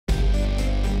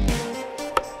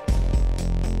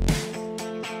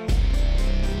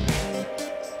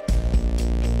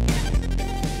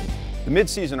The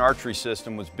Mid-Season Archery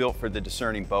System was built for the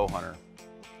discerning bow hunter.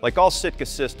 Like all Sitka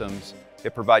systems,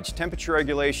 it provides temperature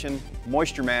regulation,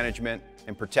 moisture management,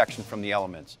 and protection from the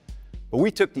elements. But we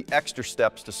took the extra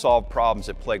steps to solve problems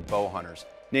that plague bow hunters,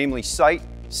 namely sight,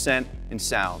 scent, and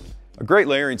sound. A great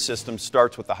layering system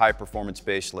starts with a high-performance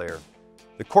base layer.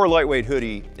 The core lightweight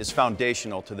hoodie is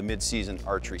foundational to the Mid-Season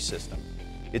Archery System.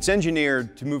 It's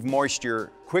engineered to move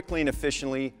moisture quickly and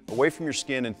efficiently away from your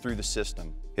skin and through the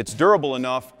system. It's durable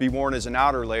enough to be worn as an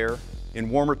outer layer in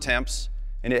warmer temps,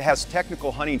 and it has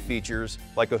technical hunting features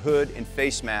like a hood and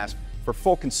face mask for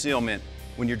full concealment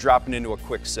when you're dropping into a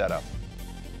quick setup.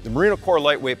 The Merino Core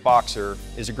Lightweight Boxer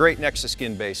is a great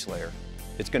next-to-skin base layer.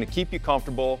 It's going to keep you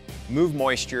comfortable, move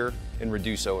moisture, and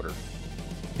reduce odor.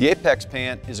 The Apex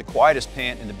pant is the quietest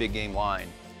pant in the big game line.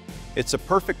 It's a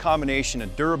perfect combination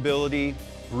of durability,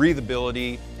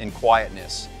 breathability, and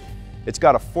quietness. It's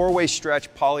got a 4-way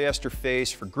stretch polyester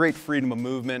face for great freedom of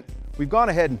movement. We've gone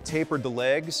ahead and tapered the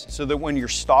legs so that when you're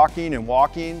stalking and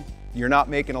walking, you're not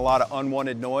making a lot of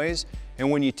unwanted noise.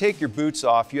 And when you take your boots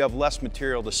off, you have less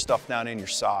material to stuff down in your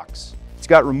socks. It's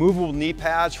got removable knee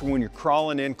pads for when you're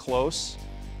crawling in close.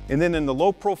 And then in the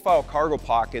low profile cargo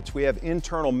pockets, we have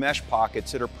internal mesh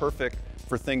pockets that are perfect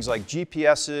for things like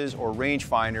GPSs or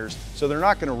rangefinders, so they're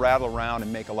not going to rattle around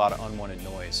and make a lot of unwanted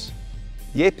noise.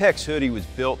 The Apex hoodie was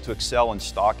built to excel in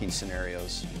stalking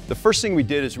scenarios. The first thing we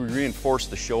did is we reinforced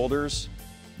the shoulders.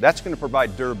 That's going to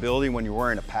provide durability when you're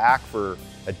wearing a pack for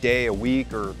a day, a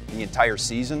week, or the entire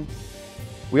season.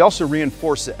 We also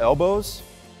reinforced the elbows,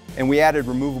 and we added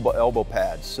removable elbow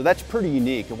pads. So that's pretty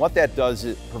unique, and what that does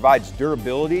is it provides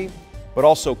durability, but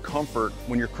also comfort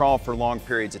when you're crawling for long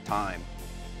periods of time.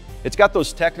 It's got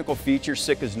those technical features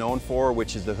Sitka's known for,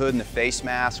 which is the hood and the face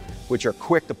mask, which are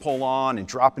quick to pull on and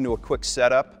drop into a quick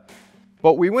setup.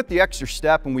 But we went the extra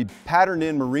step and we patterned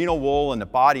in merino wool in the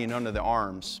body and under the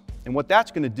arms. And what that's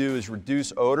going to do is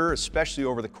reduce odor, especially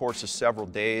over the course of several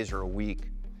days or a week.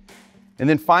 And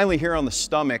then finally here on the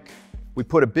stomach, we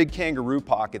put a big kangaroo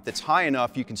pocket that's high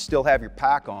enough you can still have your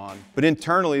pack on, but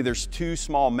internally there's 2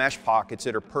 small mesh pockets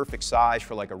that are perfect size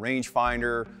for like a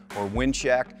rangefinder or wind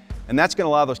check. And that's going to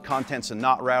allow those contents to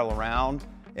not rattle around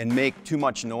and make too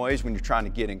much noise when you're trying to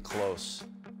get in close.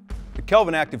 The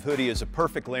Kelvin Active hoodie is a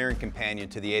perfect layering companion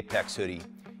to the Apex hoodie.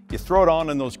 You throw it on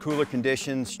in those cooler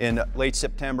conditions in late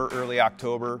September, early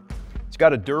October. It's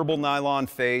got a durable nylon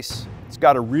face. It's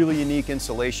got a really unique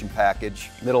insulation package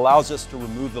that allows us to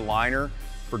remove the liner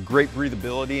for great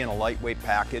breathability in a lightweight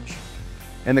package.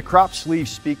 And the crop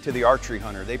sleeves speak to the archery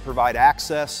hunter. They provide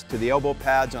access to the elbow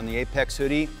pads on the Apex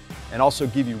hoodie and also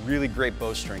give you really great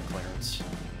bowstring clearance.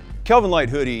 Kelvin Light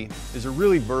hoodie is a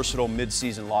really versatile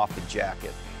mid-season lofted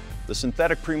jacket. The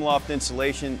synthetic Primaloft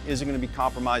insulation isn't going to be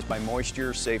compromised by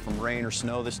moisture, say from rain or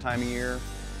snow this time of year.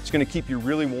 It's going to keep you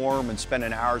really warm and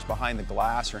spending hours behind the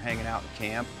glass or hanging out in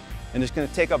camp, and it's going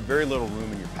to take up very little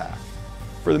room in your pack.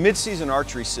 For the Mid-Season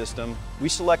Archery System, we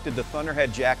selected the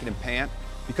Thunderhead jacket and pant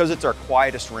because it's our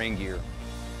quietest rain gear.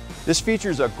 This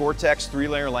features a Gore-Tex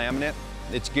 3-layer laminate.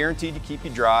 It's guaranteed to keep you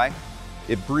dry.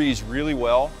 It breathes really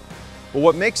well. But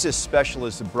what makes this special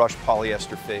is the brushed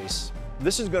polyester face.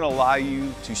 This is going to allow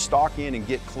you to stalk in and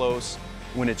get close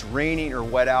when it's raining or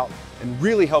wet out and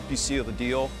really help you seal the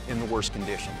deal in the worst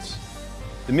conditions.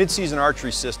 The Mid-Season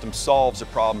Archery System solves the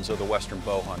problems of the Western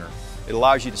bow hunter. It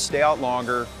allows you to stay out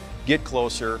longer, get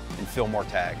closer, and fill more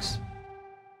tags.